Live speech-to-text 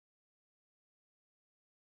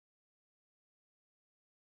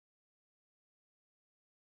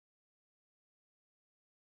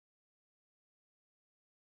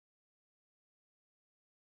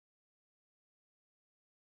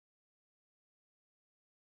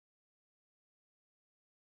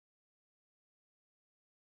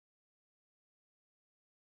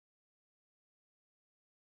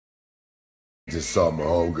Just saw my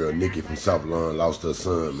homegirl Nikki from South Lawn lost her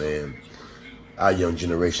son, man. Our young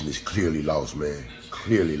generation is clearly lost, man.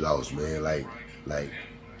 Clearly lost, man. Like, I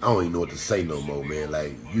don't even know what to say no more, man.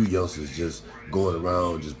 Like, you youngsters just going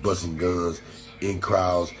around, just busting guns in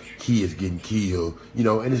crowds, kids getting killed, you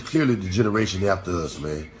know, and it's clearly the generation after us,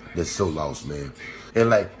 man, that's so lost, man. And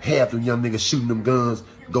like, half them young niggas shooting them guns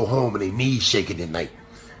go home and they knees shaking at night.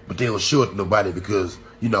 But they don't show it to nobody because,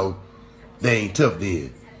 you know, they ain't tough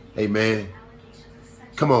then. Hey, man,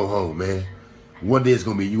 come on home, man. One day it's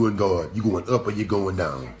gonna be you and God. You going up or you going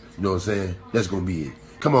down. You know what I'm saying? That's gonna be it.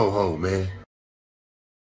 Come on home, man.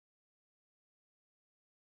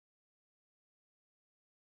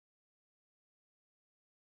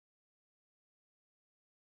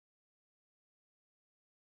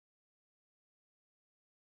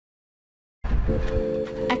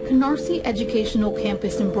 At Canarsie Educational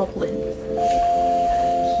Campus in Brooklyn,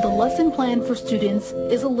 the lesson plan for students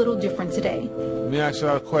is a little different today. Let me ask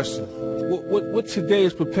y'all a question. What today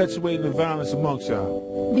is perpetuating the violence amongst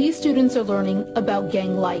y'all? These students are learning about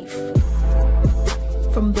gang life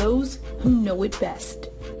from those who know it best.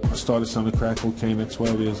 I started selling crack cocaine at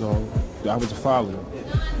 12 years old. I was a follower.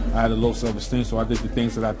 I had a low self-esteem, so I did the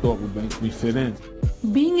things that I thought would make me fit in.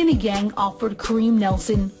 Being in a gang offered Kareem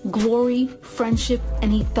Nelson glory, friendship,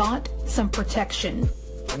 and he thought some protection.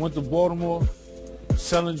 I went to Baltimore,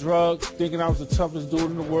 selling drugs, thinking I was the toughest dude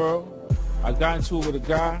in the world. I got into it with a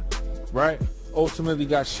guy, right? Ultimately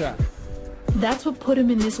got shot. That's what put him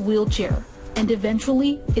in this wheelchair, and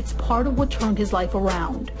eventually, it's part of what turned his life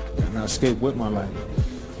around. And I escaped with my life.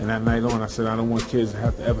 And that night on, I said, I don't want kids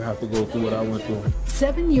to ever have to go through what I went through.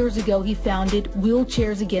 7 years ago, he founded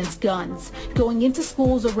Wheelchairs Against Guns, going into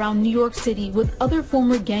schools around New York City with other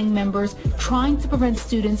former gang members trying to prevent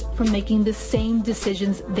students from making the same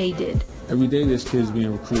decisions they did. Every day there's kids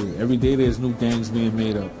being recruited. Every day there's new gangs being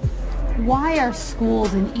made up. Why are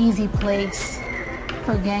schools an easy place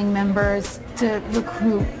for gang members to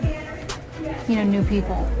recruit, new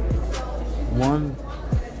people? One,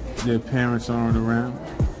 their parents aren't around.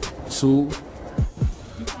 Two,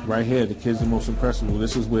 right here, the kids are most impressionable.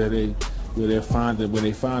 This is where they find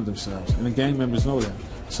themselves, and the gang members know that.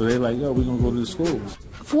 So they're like, yo, we're gonna go to the schools.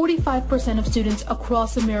 45% of students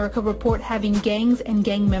across America report having gangs and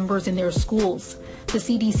gang members in their schools. The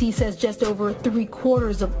CDC says just over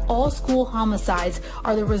 3/4 of all school homicides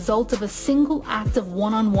are the result of a single act of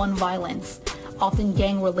one-on-one violence, often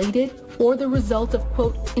gang-related or the result of,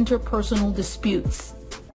 quote, interpersonal disputes.